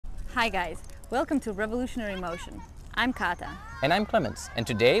Hi guys, welcome to Revolutionary Motion. I'm Kata. And I'm Clemens, and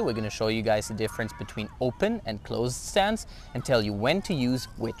today we're going to show you guys the difference between open and closed stance and tell you when to use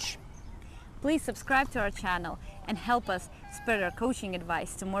which. Please subscribe to our channel and help us spread our coaching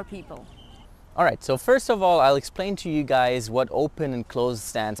advice to more people. Alright, so first of all, I'll explain to you guys what open and closed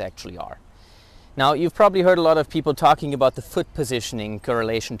stance actually are. Now, you've probably heard a lot of people talking about the foot positioning in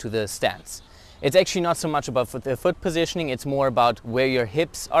correlation to the stance. It's actually not so much about the foot positioning, it's more about where your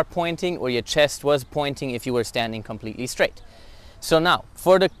hips are pointing or your chest was pointing if you were standing completely straight. So now,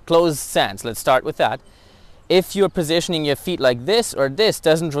 for the closed stance, let's start with that. If you're positioning your feet like this or this,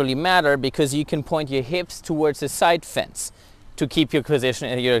 doesn't really matter because you can point your hips towards the side fence to keep your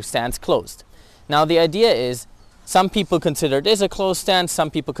position, your stance closed. Now the idea is, some people consider this a closed stance,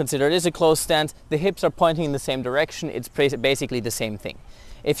 some people consider this a closed stance. The hips are pointing in the same direction, it's basically the same thing.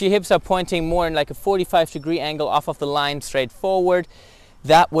 If your hips are pointing more in like a 45-degree angle off of the line straight forward,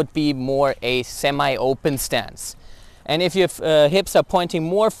 that would be more a semi-open stance. And if your hips are pointing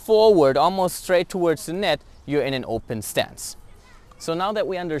more forward, almost straight towards the net, you're in an open stance. So now that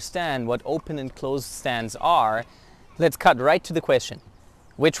we understand what open and closed stance are, let's cut right to the question.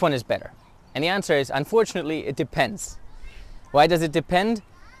 Which one is better? And the answer is, unfortunately, it depends. Why does it depend?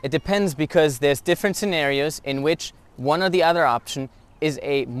 It depends because there's different scenarios in which one or the other option is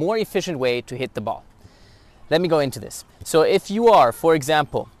a more efficient way to hit the ball. Let me go into this. So if you are, for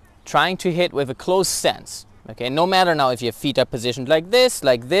example, trying to hit with a closed stance, okay, no matter now if your feet are positioned like this,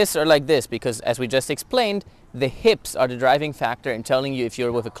 or like this, because as we just explained, the hips are the driving factor in telling you if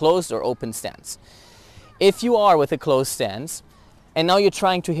you're with a closed or open stance. If you are with a closed stance, and now you're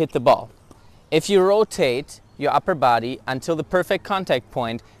trying to hit the ball, if you rotate your upper body until the perfect contact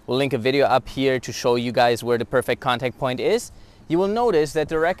point, we'll link a video up here to show you guys where the perfect contact point is, you will notice that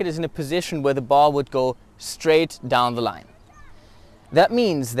the racket is in a position where the ball would go straight down the line. That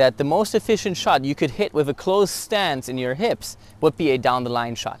means that the most efficient shot you could hit with a closed stance in your hips would be a down the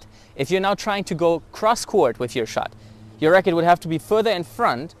line shot. If you're now trying to go cross court with your shot, your racket would have to be further in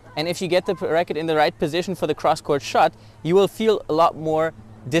front, and if you get the racket in the right position for the cross court shot, you will feel a lot more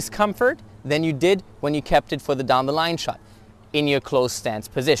discomfort than you did when you kept it for the down the line shot in your closed stance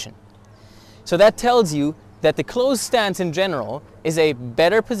position. So that tells you that the closed stance in general is a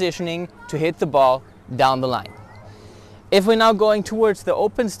better positioning to hit the ball down the line. If we're now going towards the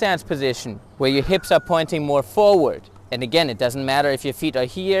open stance position where your hips are pointing more forward, and again it doesn't matter if your feet are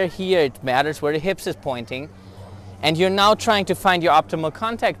here, it matters where the hips is pointing, and you're now trying to find your optimal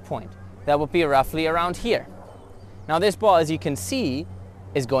contact point, that would be roughly around here. Now this ball, as you can see,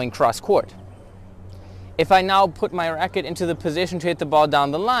 is going cross court. If I now put my racket into the position to hit the ball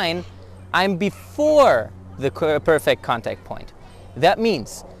down the line, I'm before the perfect contact point. That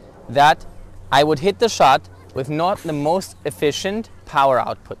means that I would hit the shot with not the most efficient power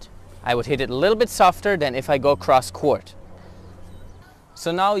output. I would hit it a little bit softer than if I go cross court.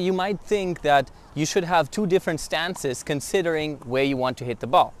 So now you might think that you should have two different stances considering where you want to hit the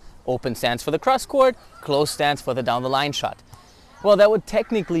ball. Open stance for the cross court, closed stance for the down the line shot. Well, that would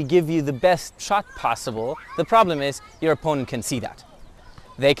technically give you the best shot possible. The problem is your opponent can see that.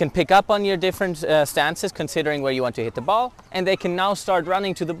 They can pick up on your different stances considering where you want to hit the ball, and they can now start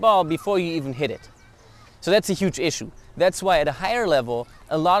running to the ball before you even hit it. So that's a huge issue. That's why at a higher level,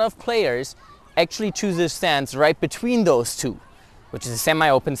 a lot of players actually choose a stance right between those two, which is a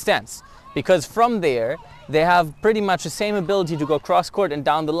semi-open stance. Because from there, they have pretty much the same ability to go cross-court and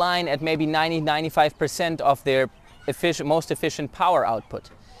down the line at maybe 90–95% of their most efficient power output.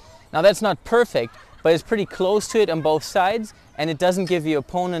 Now that's not perfect, but it's pretty close to it on both sides, and it doesn't give your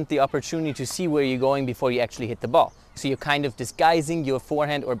opponent the opportunity to see where you're going before you actually hit the ball. So you're kind of disguising your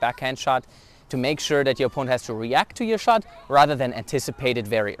forehand or backhand shot to make sure that your opponent has to react to your shot rather than anticipate it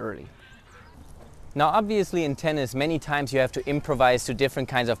very early. Now obviously in tennis, many times you have to improvise to different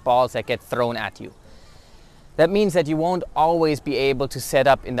kinds of balls that get thrown at you. That means that you won't always be able to set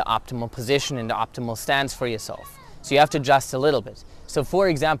up in the optimal position, in the optimal stance for yourself. So you have to adjust a little bit. So for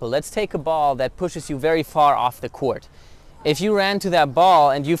example, let's take a ball that pushes you very far off the court. If you ran to that ball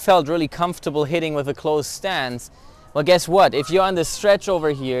and you felt really comfortable hitting with a closed stance, well, guess what? If you're on the stretch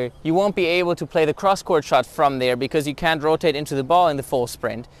over here, you won't be able to play the cross-court shot from there because you can't rotate into the ball in the full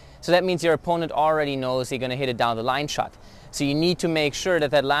sprint. So that means your opponent already knows you're going to hit a down the line shot. So you need to make sure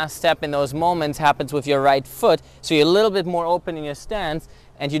that that last step in those moments happens with your right foot, so you're a little bit more open in your stance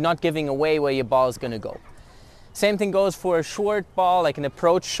and you're not giving away where your ball is going to go. Same thing goes for a short ball, like an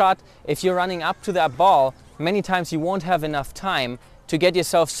approach shot. If you're running up to that ball, many times you won't have enough time to get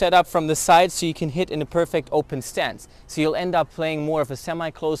yourself set up from the side so you can hit in a perfect open stance. So you'll end up playing more of a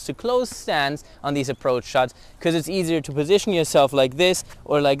semi-close to close stance on these approach shots, because it's easier to position yourself like this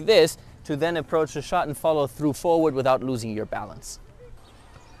or like this to then approach the shot and follow through forward without losing your balance.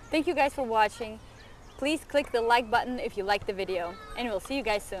 Thank you guys for watching. Please click the like button if you liked the video, and we'll see you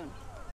guys soon.